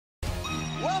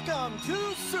Welcome to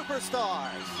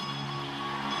Superstars.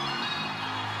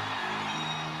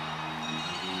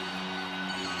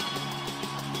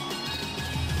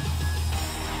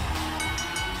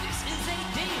 This is a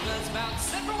Divas bout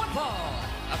set for one fall.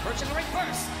 Approaching the ring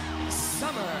first,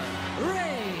 Summer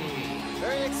Rae.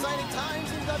 Very exciting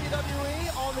times in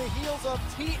WWE on the heels of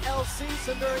TLC.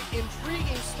 Some very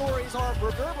intriguing stories are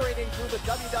reverberating through the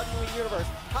WWE Universe.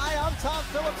 Hi, I'm Tom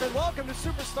Phillips, and welcome to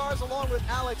Superstars along with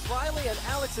Alex Riley. And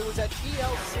Alex, it was at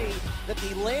TLC that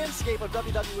the landscape of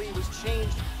WWE was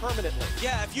changed permanently.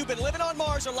 Yeah, if you've been living on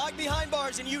Mars or locked behind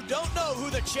bars and you don't know who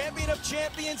the champion of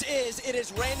champions is, it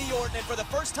is Randy Orton. And for the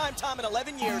first time, Tom, in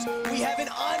 11 years, we have an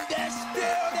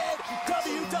undisputed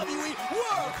WWE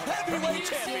World Heavyweight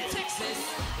Champion. Texas,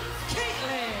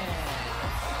 Caitlyn.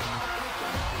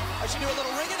 I should do a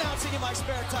little ring announcing in my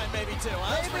spare time, maybe, too.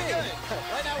 Huh? That's pretty good.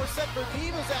 Right now, we're set for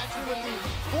Divas action with the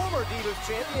former Divas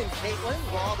champion, Caitlyn.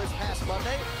 Raw this past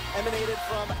Monday, emanated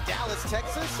from Dallas,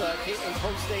 Texas, Caitlyn's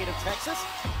home state of Texas.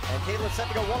 And Caitlyn's set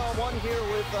to go one-on-one here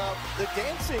with the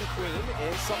dancing queen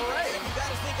in Summer Rae. And you got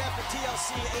to think after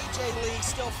TLC, AJ Lee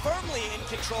still firmly in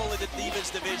control of the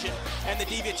Divas division and the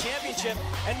Diva Championship.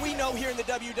 And we know here in the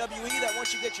WWE that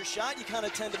once you get your shot, you kind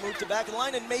of tend to move to back of the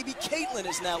line. And maybe Caitlyn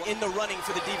is now in the running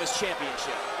for the Divas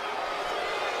Championship.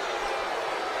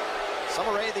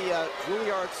 Summer Rae, the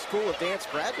Juilliard School of Dance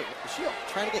graduate. Is she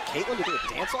trying to get Caitlyn to do a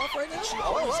dance-off right now? She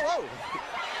always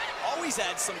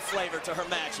adds some flavor to her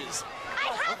matches.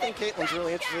 I think Caitlyn's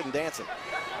really interested in dancing.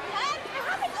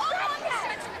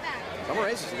 Summer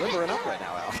Rae's is limbering up right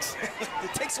now, Alex.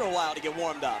 It takes her a while to get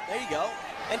warmed up. There you go.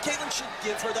 And Caitlyn should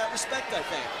give her that respect, I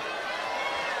think.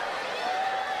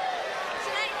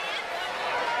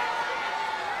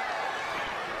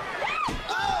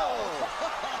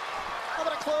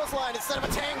 Clothesline instead of a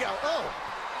tango. Oh.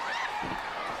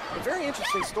 A very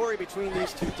interesting story between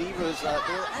these two divas.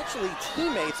 They're actually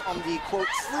teammates on the, quote,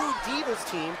 True Divas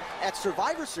team at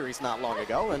Survivor Series not long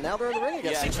ago, and now they're in the ring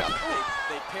against each other.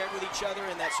 They paired with each other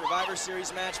in that Survivor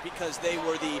Series match because they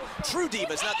were the True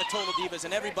Divas, not the Total Divas,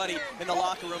 and everybody in the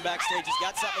locker room backstage has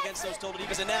got something against those Total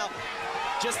Divas, and now,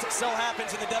 just so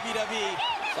happens in the WWE,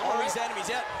 all these enemies,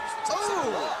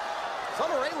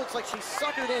 Summer Rae looks like she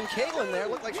suckered in Caitlyn there.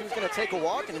 Looked like she was going to take a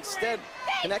walk and instead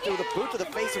connected with a boot to the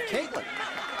face of Caitlyn.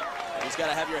 You just got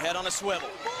to have your head on a swivel.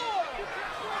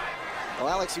 Well,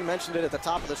 Alex, you mentioned it at the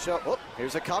top of the show. Oh,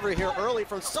 here's a cover here early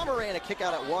from Summer Rae and a kick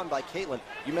out at one by Caitlyn.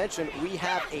 You mentioned we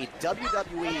have a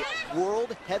WWE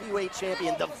World Heavyweight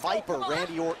Champion, the Viper,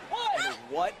 Randy Orton. And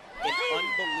what an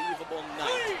unbelievable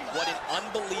night. What an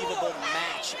unbelievable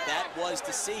match that was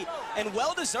to see. And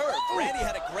well-deserved. Randy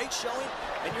had a great showing.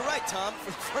 And you're right, Tom. For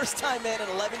the first time in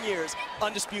 11 years,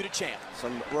 undisputed champ.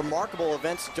 Some remarkable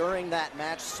events during that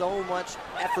match. So much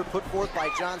effort put forth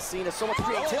by John Cena. So much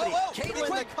creativity.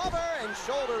 Caitlyn the cover and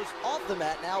shoulders off the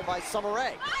mat now by Summer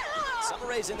Rae. Summer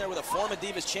Rae's in there with a former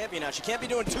Divas champion now. She can't be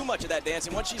doing too much of that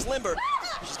dancing. Once she's limber,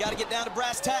 she's got to get down to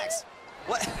brass tacks.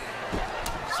 What?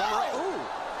 Summer Rae,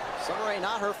 Summer Rae,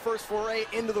 not her first foray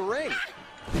into the ring.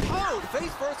 Oh,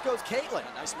 face first goes Caitlyn.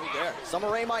 Nice move there.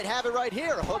 Summer Rae might have it right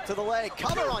here. Hook to the leg,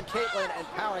 cover on Caitlyn, and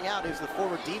powering out is the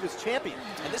former Divas champion.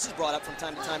 And this is brought up from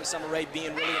time to time. Summer Rae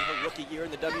being really in her rookie year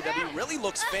in the WWE really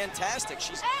looks fantastic.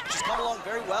 She's come along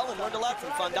very well and learned a lot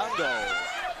from Fandango.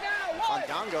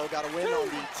 Fandango got a win on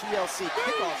the TLC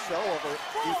kickoff show over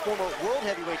the former World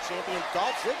Heavyweight Champion,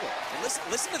 Dolph Ziggler. And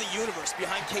listen to the universe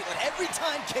behind Caitlyn. Every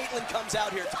time Caitlyn comes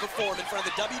out here to perform in front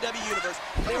of the WWE Universe,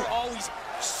 they are always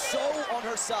so on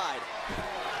her side.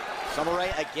 Summer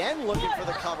Rae again looking for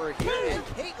the cover here, and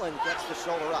Caitlyn gets the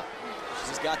shoulder up. She's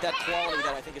just got that quality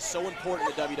that I think is so important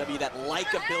to WWE, that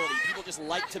likability. People just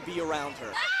like to be around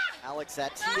her. Alex,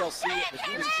 at TLC, the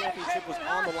Divas Championship was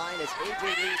on the line as AJ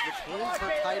Lee retains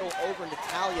her title over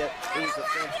Natalya. It was a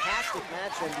fantastic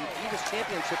match, and the Divas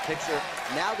Championship picture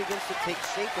now begins to take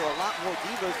shape. There are a lot more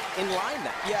Divas in line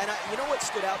now. Yeah, and you know what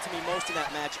stood out to me most in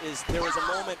that match is there was a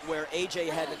moment where AJ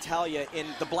had Natalya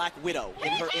in the Black Widow,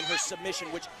 in her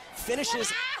submission, which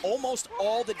finishes almost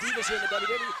all the Divas here in the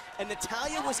WWE, and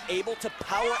Natalya was able to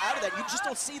power out of that. You just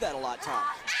don't see that a lot, Tom.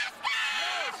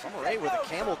 Summer Rae with a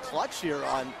camel clutch here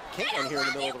on Caitlyn here in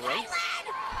the middle of the ring.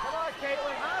 Come on,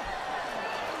 Caitlyn, huh?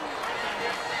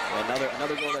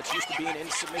 Another girl that's used to being in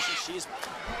submission. She's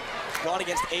gone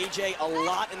against AJ a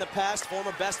lot in the past.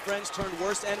 Former best friends turned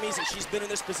worst enemies, and she's been in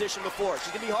this position before.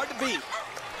 She's going to be hard to beat.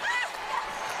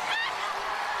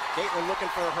 Caitlyn looking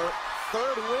for her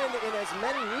third win in as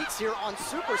many weeks here on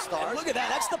Superstars. And look at that.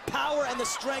 That's the power and the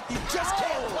strength you just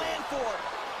can't plan for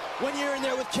when you're in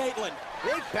there with Caitlyn.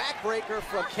 Big backbreaker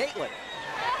from Caitlyn.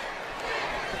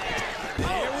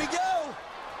 Here we go.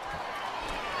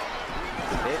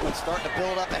 Caitlyn starting to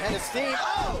build up a head of steam.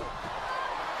 Oh!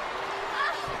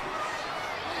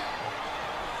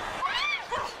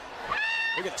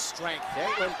 Look at the strength.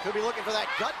 Caitlyn could be looking for that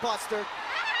gut buster.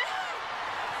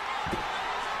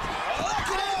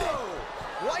 Oh!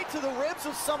 Right to the ribs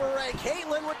of Summer Rae.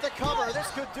 Caitlyn with the cover.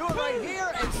 This could do it right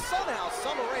here, and somehow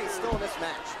Summer Rae still in this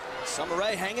match. Summer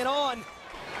Rae hanging on.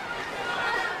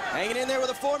 Hanging in there with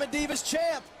a former Divas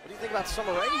champ. What do you think about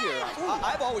Summer Rae here?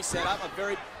 I've always said I'm a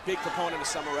very big proponent of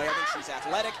Summer Rae. I think she's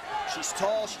athletic, she's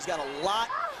tall, she's got a lot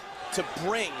to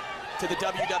bring to the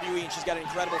WWE, and she's got an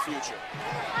incredible future.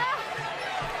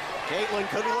 Caitlyn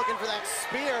could be looking for that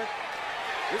spear.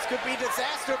 This could be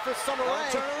disaster for Summer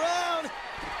Rae. Turn around.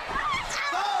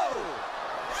 Oh!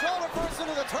 Shoulder first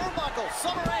into the turnbuckle.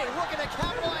 Summer Rae looking to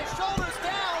capitalize. Shoulders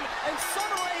down, and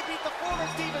Summer Rae beat the former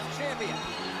Divas champion.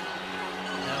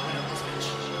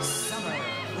 Summer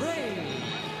Rae.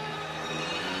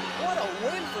 What a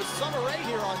win for Summer Rae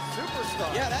here on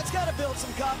Superstar. Yeah, that's got to build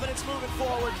some confidence moving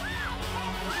forward.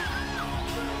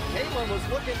 Caitlyn was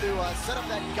looking to set up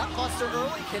that gutbuster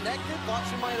early, connected, thought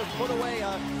she might have put away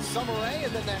Summer Rae,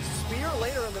 and then that spear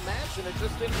later in the match, and it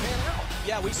just didn't pan out.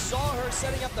 Yeah, we saw her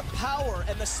setting up the power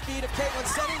and the speed of Caitlyn,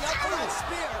 setting up for that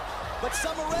spear. But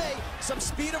Summer Rae, some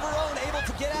speed of her own, able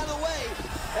to get out of the way.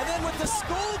 And then with the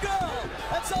schoolgirl,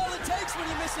 that's all it takes when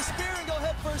you miss a spear and go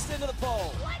head first into the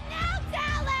pole. What now,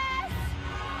 Dallas?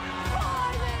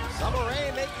 Summer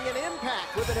Rae making an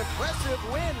impact with an impressive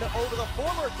win over the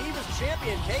former Divas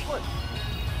champion, Caitlyn.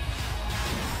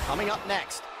 Coming up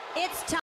next. It's time.